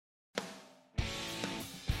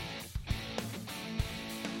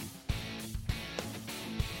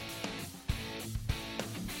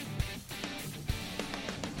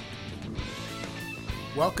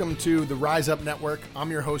Welcome to the Rise Up Network.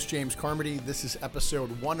 I'm your host, James Carmody. This is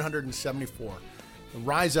episode 174. The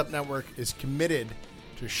Rise Up Network is committed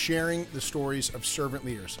to sharing the stories of servant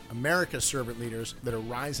leaders, America's servant leaders that are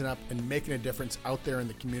rising up and making a difference out there in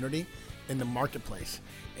the community, in the marketplace.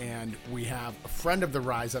 And we have a friend of the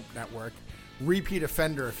Rise Up Network, repeat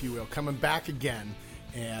offender, if you will, coming back again.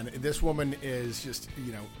 And this woman is just,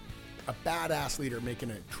 a badass leader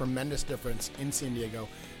making a tremendous difference in San Diego,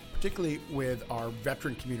 particularly with our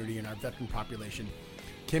veteran community and our veteran population.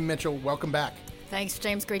 Kim Mitchell, welcome back. Thanks,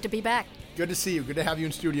 James. Great to be back. Good to see you. Good to have you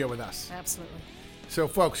in studio with us. Absolutely. So,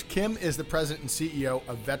 folks, Kim is the president and CEO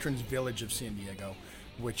of Veterans Village of San Diego,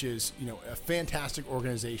 which is, a fantastic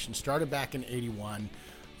organization. Started back in '81,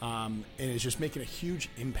 and is just making a huge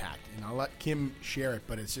impact. And I'll let Kim share it,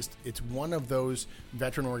 but it's one of those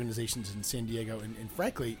veteran organizations in San Diego and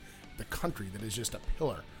frankly, the country that is just a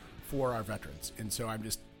pillar for our veterans. And so I'm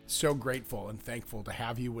just so grateful and thankful to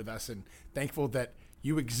have you with us, and thankful that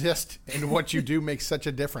you exist and what you do makes such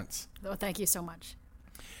a difference. Well, thank you so much.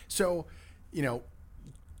 So,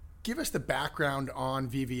 give us the background on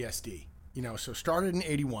VVSD. So started in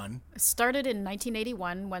 '81. Started in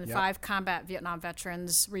 1981 when 5 combat Vietnam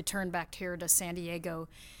veterans returned back here to San Diego.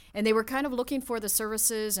 And they were kind of looking for the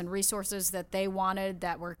services and resources that they wanted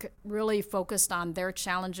that were really focused on their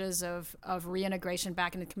challenges of reintegration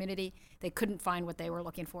back in the community. They couldn't find what they were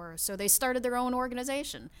looking for. So they started their own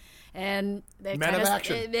organization. And they Men of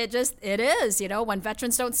action. It is, when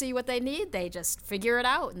veterans don't see what they need, they just figure it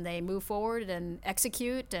out and they move forward and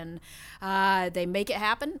execute and they make it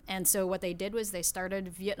happen. And so what they did was they started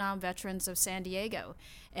Vietnam Veterans of San Diego.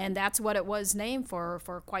 And that's what it was named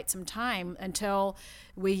for quite some time until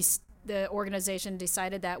the organization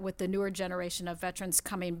decided that with the newer generation of veterans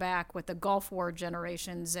coming back, with the Gulf War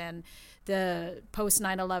generations and the post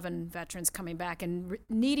 9/11 veterans coming back and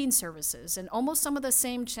needing services and almost some of the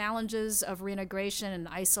same challenges of reintegration and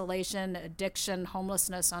isolation, addiction,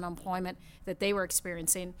 homelessness, unemployment that they were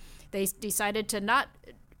experiencing, they decided to not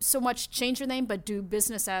so much change your name, but do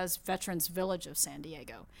business as Veterans Village of San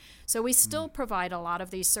Diego. So we still provide a lot of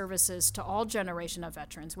these services to all generation of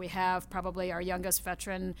veterans. We have probably our youngest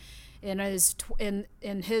veteran in his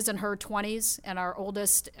and her 20s, and our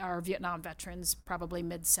oldest are Vietnam veterans, probably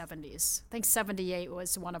mid-70s. I think 78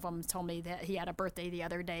 was one of them. Told me that he had a birthday the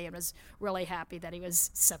other day and was really happy that he was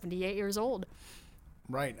 78 years old.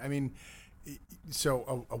 Right. I mean,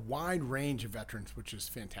 so a wide range of veterans, which is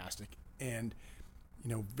fantastic. And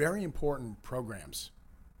very important programs,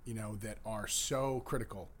 that are so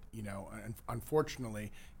critical, and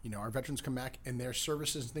unfortunately, our veterans come back and their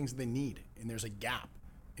services and things that they need, and there's a gap,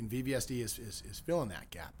 and VVSD is filling that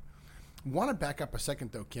gap. I want to back up a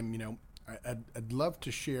second though, Kim. I'd love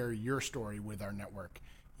to share your story with our network.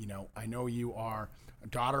 I know you are a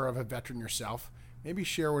daughter of a veteran yourself. Maybe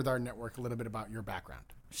share with our network a little bit about your background.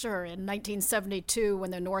 Sure. In 1972,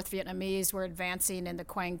 when the North Vietnamese were advancing in the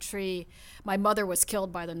Quang Tri, my mother was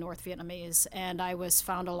killed by the North Vietnamese, and I was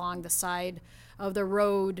found along the side of the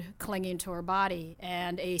road clinging to her body.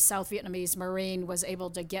 And a South Vietnamese Marine was able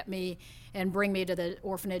to get me and bring me to the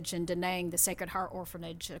orphanage in Da Nang, the Sacred Heart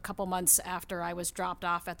Orphanage. A couple months after I was dropped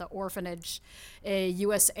off at the orphanage, a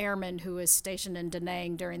U.S. airman who was stationed in Da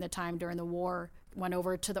Nang during the war went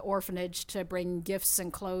over to the orphanage to bring gifts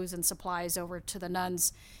and clothes and supplies over to the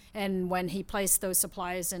nuns. And when he placed those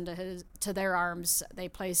supplies to their arms, they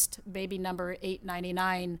placed baby number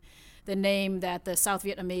 899, the name that the South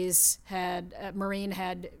Vietnamese Marine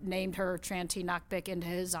had named her, Tran Thi Ngoc Bic, into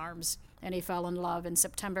his arms. And he fell in love. In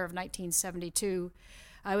September of 1972,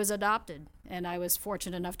 I was adopted, and I was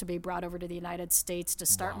fortunate enough to be brought over to the United States to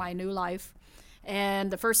start my new life. And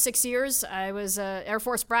the first 6 years, I was an Air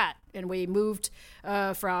Force brat, and we moved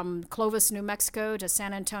from Clovis, New Mexico to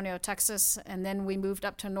San Antonio, Texas, and then we moved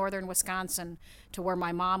up to northern Wisconsin to where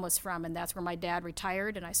my mom was from, and that's where my dad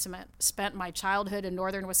retired, and I spent my childhood in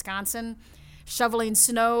northern Wisconsin shoveling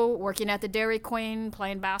snow, working at the Dairy Queen,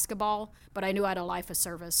 playing basketball, but I knew I had a life of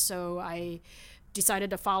service, so I decided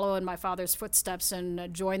to follow in my father's footsteps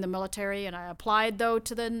and join the military. And I applied, though,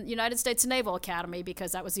 to the United States Naval Academy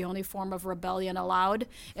because that was the only form of rebellion allowed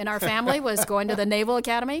in our family was going to the Naval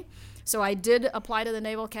Academy. So I did apply to the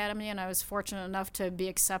Naval Academy, and I was fortunate enough to be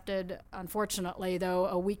accepted. Unfortunately, though,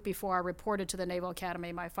 a week before I reported to the Naval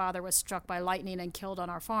Academy, my father was struck by lightning and killed on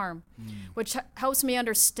our farm, which helps me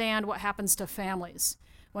understand what happens to families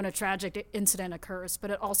when a tragic incident occurs, but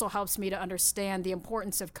it also helps me to understand the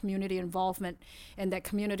importance of community involvement and that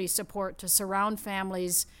community support to surround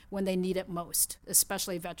families when they need it most,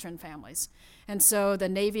 especially veteran families. And so the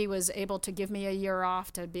Navy was able to give me a year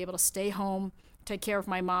off to be able to stay home take care of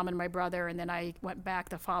my mom and my brother, and then I went back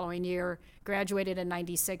the following year, graduated in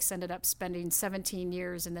 96, ended up spending 17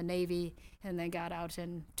 years in the Navy, and then got out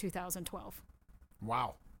in 2012.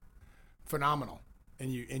 Wow. Phenomenal.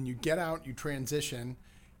 And you get out, you transition,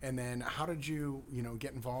 and then how did you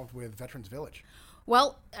get involved with Veterans Village?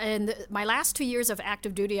 Well, in my last 2 years of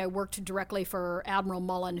active duty, I worked directly for Admiral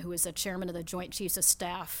Mullen, who is the chairman of the Joint Chiefs of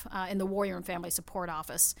Staff in the Warrior and Family Support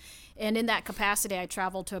Office. And in that capacity, I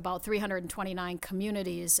traveled to about 329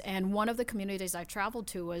 communities. And one of the communities I traveled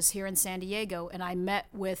to was here in San Diego, and I met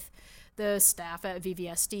with the staff at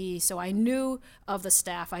VVSD. So I knew of the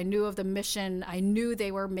staff, I knew of the mission, I knew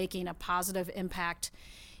they were making a positive impact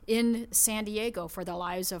in San Diego for the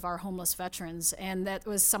lives of our homeless veterans. And that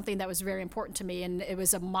was something that was very important to me. And it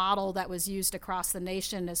was a model that was used across the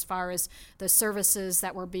nation as far as the services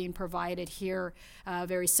that were being provided here,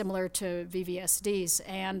 very similar to VVSD's.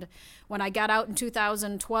 And when I got out in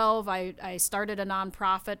 2012, I started a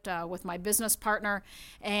nonprofit with my business partner,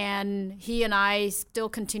 and he and I still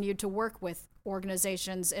continued to work with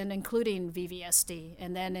organizations, and including VVSD.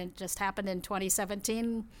 And then it just happened in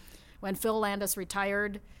 2017 when Phil Landis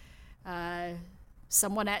retired.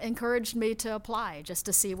 Someone encouraged me to apply just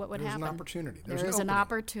to see what would happen. There's an opportunity. There was an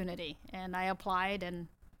opportunity, and I applied, and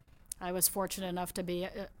I was fortunate enough to be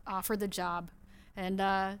offered the job, and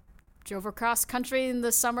drove across country in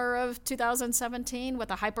the summer of 2017 with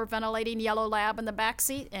a hyperventilating yellow lab in the back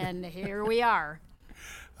seat, and here we are.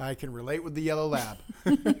 I can relate with the yellow lab.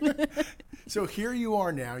 So here you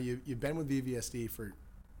are now. You've been with VVSD for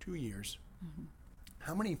 2 years. Mm-hmm.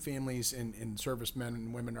 How many families and servicemen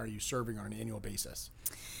and women are you serving on an annual basis?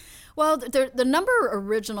 Well, the number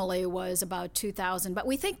originally was about 2,000, but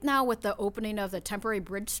we think now with the opening of the temporary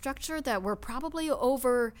bridge structure that we're probably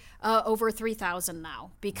over 3,000 now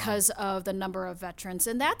because of the number of veterans.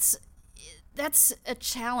 And that's a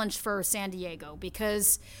challenge for San Diego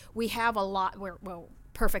because we have a lot,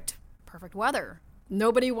 perfect weather.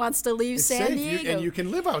 Nobody wants to leave San Diego. And you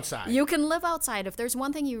can live outside. You can live outside. If there's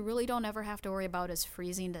one thing you really don't ever have to worry about is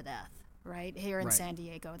freezing to death, right? Here in San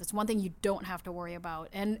Diego. That's one thing you don't have to worry about.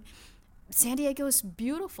 And San Diego is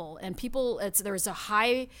beautiful. And there's a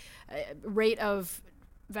high rate of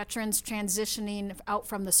veterans transitioning out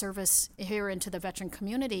from the service here into the veteran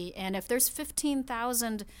community. And if there's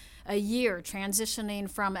 15,000 a year transitioning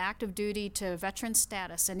from active duty to veteran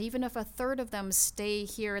status, and even if a third of them stay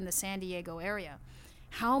here in the San Diego area,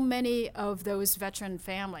 how many of those veteran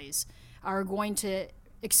families are going to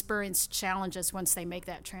experience challenges once they make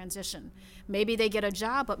that transition? Maybe they get a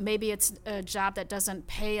job, but maybe it's a job that doesn't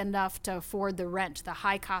pay enough to afford the rent, the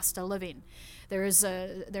high cost of living. There's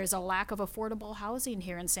a lack of affordable housing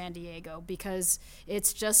here in San Diego because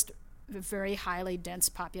it's just a very highly dense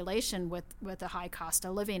population with a high cost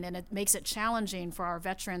of living, and it makes it challenging for our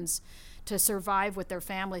veterans to survive with their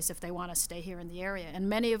families if they want to stay here in the area. And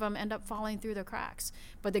many of them end up falling through the cracks.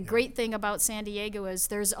 But the great thing about San Diego is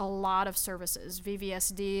there's a lot of services.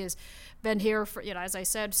 VVSD has been here for, as I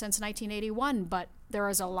said, since 1981, but there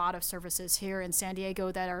is a lot of services here in San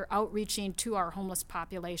Diego that are outreaching to our homeless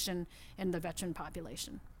population and the veteran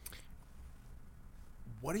population.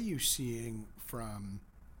 What are you seeing from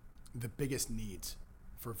the biggest needs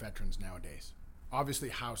for veterans nowadays? Obviously,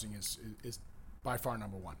 housing is by far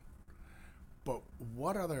number one. But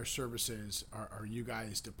what other services are you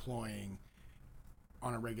guys deploying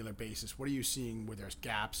on a regular basis? What are you seeing where there's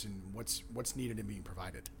gaps, and what's needed and being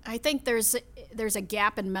provided? I think there's a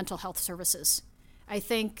gap in mental health services. I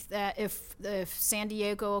think that if San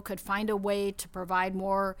Diego could find a way to provide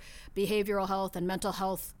more behavioral health and mental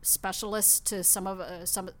health specialists to some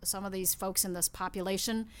of these folks in this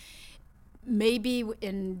population, maybe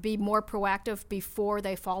and be more proactive before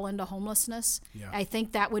they fall into homelessness. Yeah. I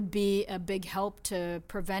think that would be a big help to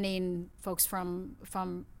preventing folks from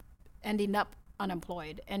ending up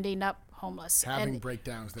unemployed, ending up homeless, having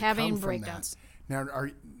breakdowns. Now,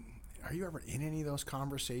 are you ever in any of those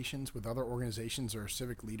conversations with other organizations or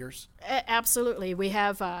civic leaders? Absolutely. We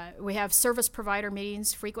have service provider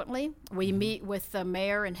meetings frequently. We meet with the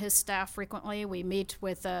mayor and his staff frequently. We meet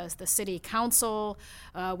with the city council.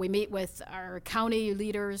 We meet with our county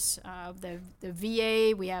leaders, the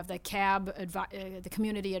VA. We have the CAB, the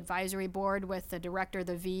Community Advisory Board, with the director of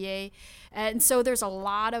the VA. And so there's a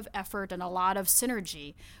lot of effort and a lot of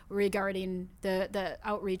synergy regarding the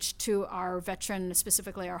outreach to our veteran,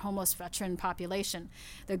 specifically our homeless veteran population.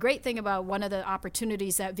 The great thing about one of the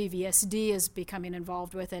opportunities that VVSD is becoming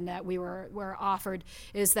involved with and that we were offered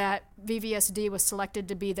is that VVSD was selected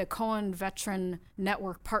to be the Cohen Veteran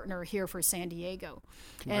Network partner here for San Diego.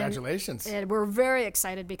 Congratulations. And we're very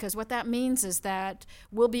excited because what that means is that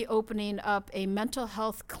we'll be opening up a mental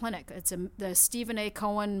health clinic. It's the Stephen A.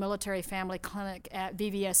 Cohen Military Family Clinic at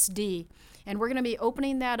VVSD. And we're going to be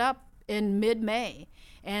opening that up in mid-May.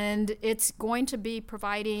 And it's going to be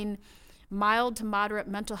providing mild to moderate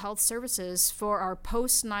mental health services for our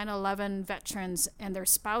post 9/11 veterans and their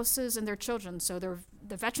spouses and their children. So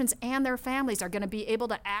the veterans and their families are going to be able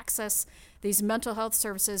to access these mental health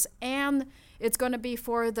services, and it's going to be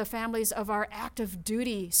for the families of our active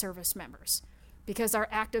duty service members, because our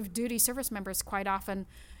active duty service members quite often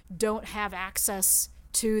don't have access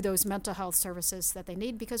to those mental health services that they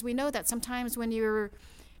need, because we know that sometimes when you're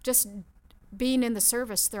just being in the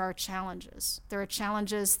service, there are challenges. There are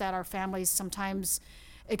challenges that our families sometimes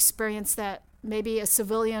experience that maybe a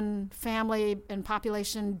civilian family and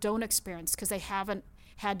population don't experience because they haven't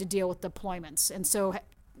had to deal with deployments. And so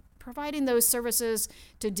providing those services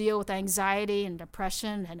to deal with anxiety and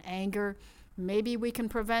depression and anger, maybe we can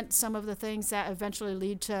prevent some of the things that eventually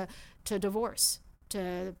lead to divorce,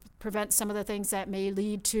 to prevent some of the things that may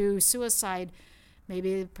lead to suicide,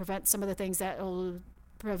 maybe prevent some of the things that will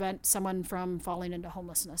prevent someone from falling into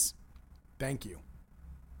homelessness. Thank you.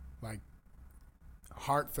 Like,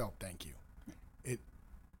 heartfelt thank you.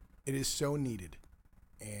 It is so needed.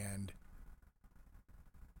 And,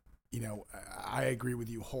 you know, I agree with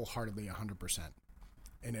you wholeheartedly 100%.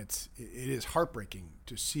 And it is heartbreaking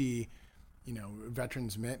to see, you know,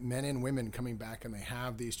 veterans, men and women coming back, and they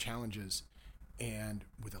have these challenges, and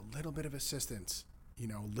with a little bit of assistance, you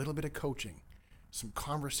know, a little bit of coaching, some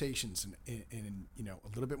conversations, and you know, a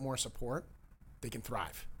little bit more support, they can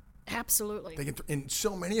thrive. Absolutely. They can, and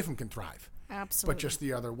so many of them can thrive. Absolutely. But just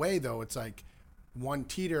the other way, though, it's like one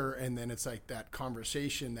teeter, and then it's like that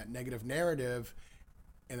conversation, that negative narrative,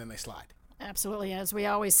 and then they slide. Absolutely. As we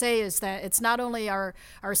always say, is that it's not only our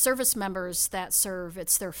service members that serve,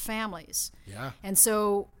 it's their families. Yeah. And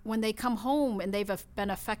so when they come home and they've been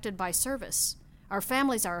affected by service, our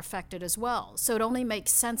families are affected as well. So it only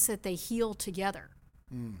makes sense that they heal together.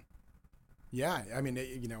 Yeah. I mean,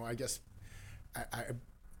 you know, I guess I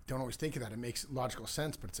don't always think of that. It makes logical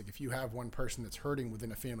sense, but it's like if you have one person that's hurting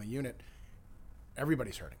within a family unit,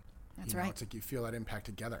 everybody's hurting. That's you know, right. It's like you feel that impact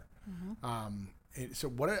together. So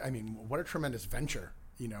what a tremendous venture,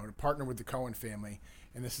 you know, to partner with the Cohen family.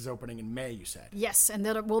 And this is opening in May, you said. Yes, and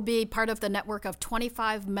that will be part of the network of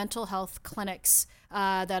 25 mental health clinics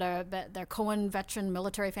they're Cohen Veteran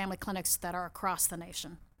Military Family Clinics that are across the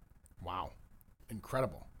nation. Wow,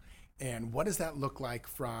 incredible. And what does that look like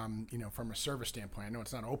from a service standpoint? I know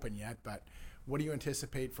it's not open yet, but what do you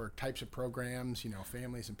anticipate for types of programs, you know,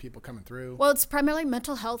 families and people coming through? Well, it's primarily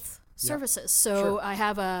mental health services. So Sure. I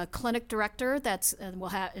have a clinic director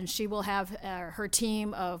she will have her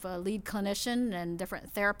team of a lead clinician and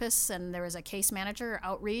different therapists, and there is a case manager,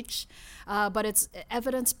 outreach, but it's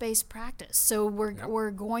evidence-based practice. So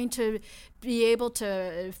we're going to be able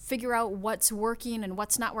to figure out what's working and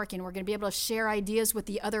what's not working. We're going to be able to share ideas with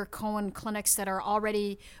the other Cohen clinics that are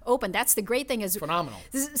already open. That's the great thing, is Phenomenal.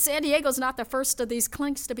 San Diego's not the first of these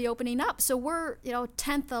clinics to be opening up. So we're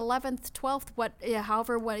 10th, 11th, 12th,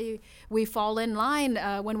 however we fall in line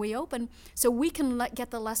when we open. So we can get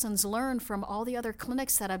the lessons learned from all the other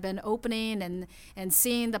clinics that have been opening and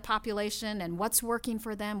seeing the population and what's working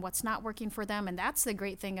for them, what's not working for them. And that's the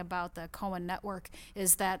great thing about the Cohen Network,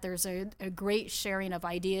 is that there's a great sharing of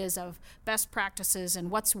ideas of best practices and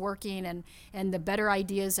what's working and the better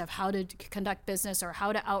ideas of how to conduct business or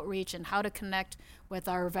how to outreach and how to connect with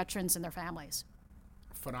our veterans and their families.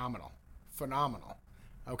 Phenomenal.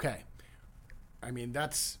 Okay. I mean,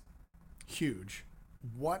 that's huge.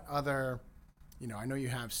 What other, I know you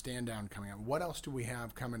have Stand Down coming up. What else do we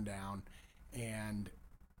have coming down, and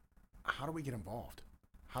how do we get involved?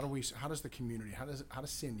 How does the community, how does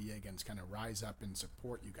San Diegans kind of rise up and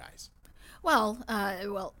support you guys? Well,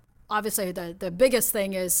 obviously the biggest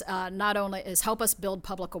thing is not only is help us build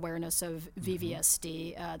public awareness of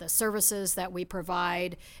VVSD, the services that we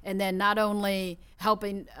provide, and then not only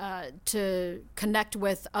helping to connect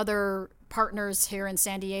with other partners here in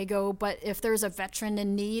San Diego, but if there's a veteran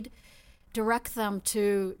in need, direct them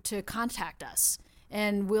to contact us,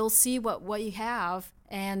 and we'll see what you have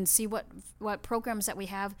and see what programs that we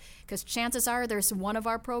have, because chances are there's one of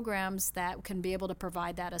our programs that can be able to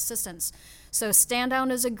provide that assistance. So Stand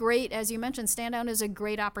Down is a great, as you mentioned, Stand Down is a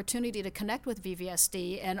great opportunity to connect with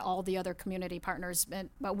VVSD and all the other community partners.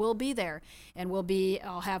 But we'll be there, and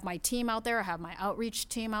I'll have my team out there, I'll have my outreach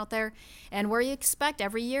team out there, and where you expect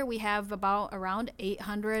every year we have around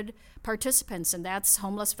 800 participants, and that's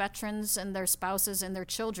homeless veterans and their spouses and their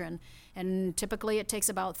children. And typically it takes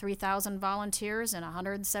about 3,000 volunteers and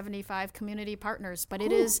 175 community partners. But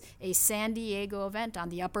it is a San Diego event on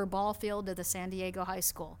the upper ball field of the San Diego High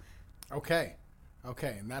School. Okay.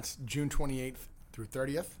 And that's June 28th through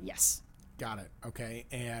 30th? Yes. Got it. Okay.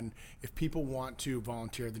 And if people want to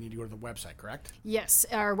volunteer, they need to go to the website, correct? Yes.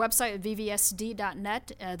 Our website at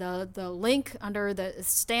vvsd.net, the link under the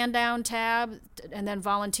Stand Down tab and then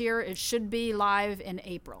volunteer, it should be live in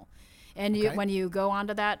April. And when you go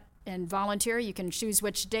onto that and volunteer, you can choose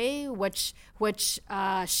which day, which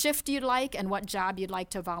shift you'd like, and what job you'd like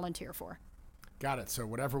to volunteer for. Got it. So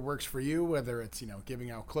whatever works for you, whether it's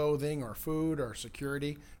giving out clothing or food or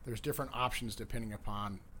security, there's different options depending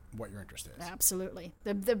upon what your interest is. Absolutely.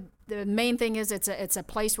 The main thing is it's a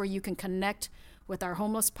place where you can connect with our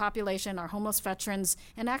homeless population, our homeless veterans,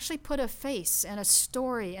 and actually put a face and a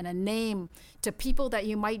story and a name to people that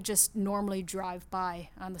you might just normally drive by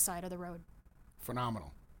on the side of the road.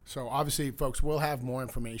 Phenomenal. So obviously, folks, we'll have more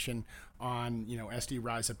information on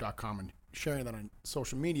sdriseup.com and sharing that on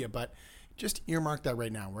social media, but just earmark that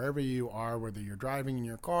right now, wherever you are, whether you're driving in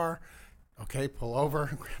your car, okay, pull over,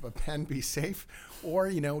 grab a pen, be safe, or,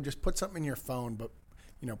 just put something in your phone, but,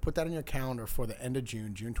 put that in your calendar for the end of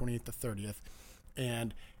June 28th to 30th.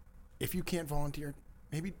 And if you can't volunteer,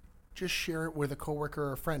 maybe just share it with a coworker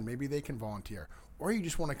or a friend. Maybe they can volunteer. Or you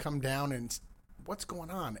just want to come down and what's going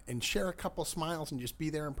on and share a couple smiles and just be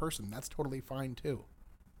there in person. That's totally fine too.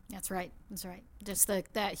 That's right. Just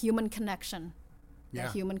that human connection. Yeah.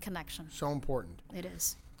 That human connection. So important. It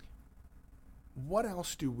is. What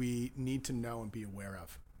else do we need to know and be aware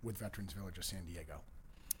of with Veterans Village of San Diego?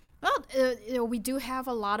 Well, we do have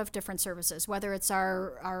a lot of different services, whether it's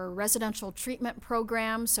our residential treatment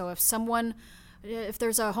program. So if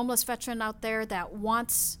there's a homeless veteran out there that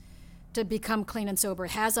wants to become clean and sober,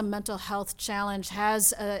 has a mental health challenge,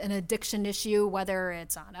 has an addiction issue, whether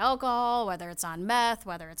it's on alcohol, whether it's on meth,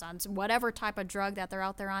 whether it's on whatever type of drug that they're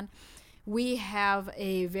out there on, we have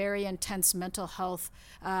a very intense mental health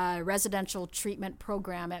residential treatment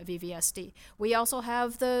program at VVSD. We also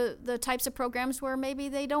have the types of programs where maybe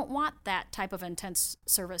they don't want that type of intense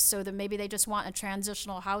service, so that maybe they just want a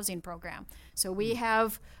transitional housing program. So we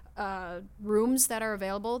have rooms that are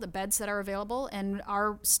available, the beds that are available, and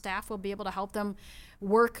our staff will be able to help them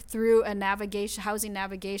work through housing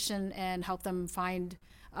navigation, and help them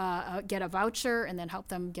get a voucher, and then help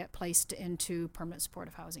them get placed into permanent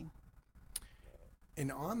supportive housing. And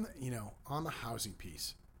on the housing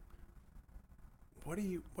piece, what do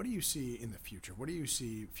you see in the future? What do you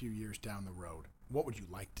see a few years down the road? What would you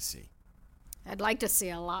like to see? I'd like to see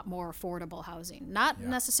a lot more affordable housing, not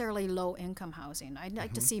necessarily low-income housing. I'd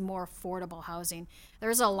like to see more affordable housing.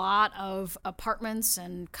 There's a lot of apartments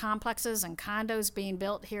and complexes and condos being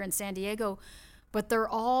built here in San Diego, but they're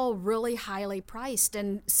all really highly priced.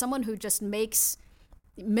 And someone who just makes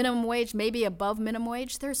minimum wage, maybe above minimum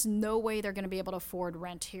wage, there's no way they're going to be able to afford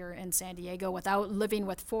rent here in San Diego without living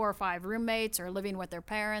with 4 or 5 roommates, or living with their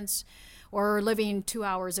parents, or living 2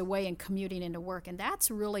 hours away and commuting into work. And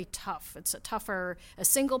that's really tough. It's tough for a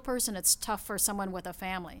single person. It's tough for someone with a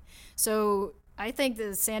family. So I think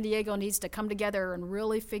that San Diego needs to come together and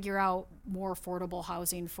really figure out more affordable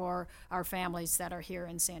housing for our families that are here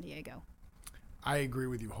in San Diego. I agree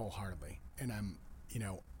with you wholeheartedly. And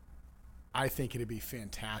I think it'd be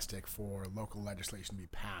fantastic for local legislation to be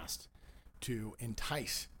passed to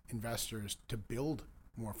entice investors to build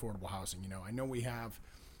more affordable housing. I know we have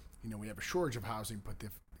a shortage of housing, but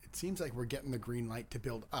it seems like we're getting the green light to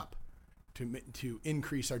build up, to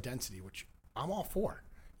increase our density, which I'm all for.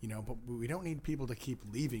 But we don't need people to keep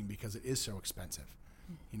leaving because it is so expensive.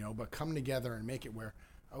 But come together and make it where,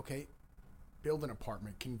 okay, build an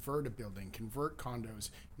apartment, convert a building, convert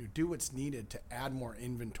condos, do what's needed to add more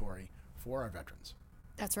inventory for our veterans.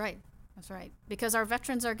 That's right. Because our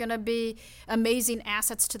veterans are going to be amazing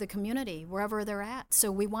assets to the community wherever they're at.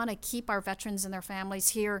 So we want to keep our veterans and their families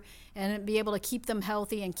here and be able to keep them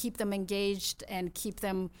healthy and keep them engaged and keep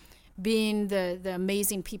them being the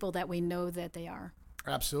amazing people that we know that they are.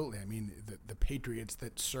 Absolutely. I mean, the patriots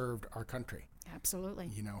that served our country.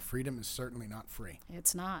 Absolutely. Freedom is certainly not free.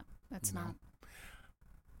 It's not. It's not.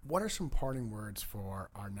 What are some parting words for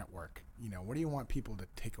our network? What do you want people to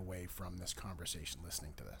take away from this conversation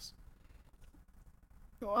listening to this?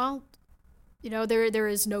 Well, there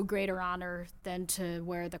is no greater honor than to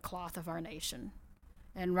wear the cloth of our nation.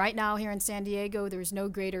 And right now here in San Diego, there's no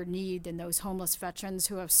greater need than those homeless veterans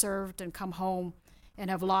who have served and come home and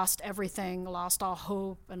have lost everything, lost all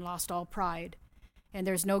hope, and lost all pride. And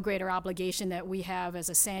there's no greater obligation that we have as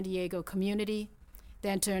a San Diego community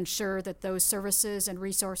than to ensure that those services and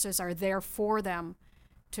resources are there for them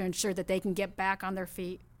to ensure that they can get back on their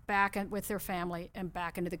feet, back with their family, and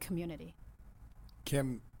back into the community.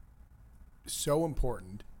 Kim, so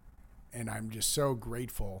important, and I'm just so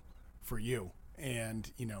grateful for you.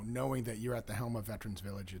 And knowing that you're at the helm of Veterans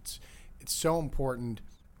Village, it's so important,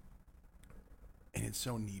 and it's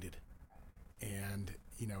so needed. And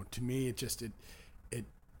to me,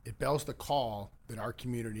 it bells the call that our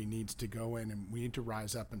community needs to go in, and we need to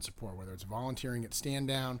rise up and support. Whether it's volunteering at Stand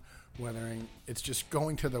Down, whether it's just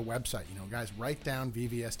going to the website. Guys, write down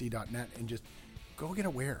vvsd.net and just go get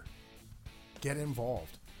aware, get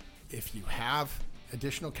involved. If you have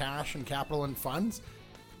additional cash and capital and funds,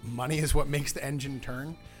 money is what makes the engine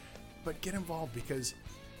turn. But get involved, because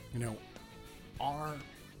our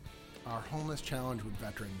homeless challenge with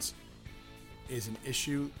veterans is an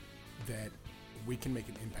issue that we can make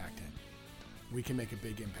an impact in. We can make a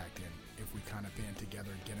big impact in if we kind of band together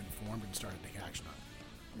and get informed and start to take action on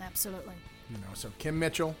it. Absolutely. So Kim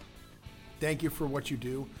Mitchell, thank you for what you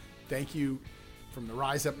do. Thank you from the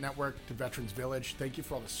Rise Up Network to Veterans Village. Thank you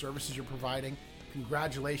for all the services you're providing.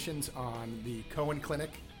 Congratulations on the Cohen Clinic.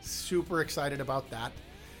 Super excited about that.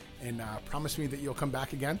 And promise me that you'll come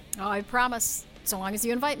back again. Oh, I promise, so long as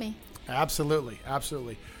you invite me. Absolutely.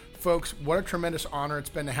 Absolutely. Folks, what a tremendous honor it's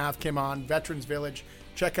been to have Kim on. Veterans Village.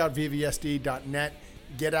 Check out vvsd.net.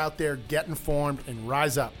 Get out there, get informed, and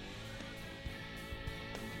rise up.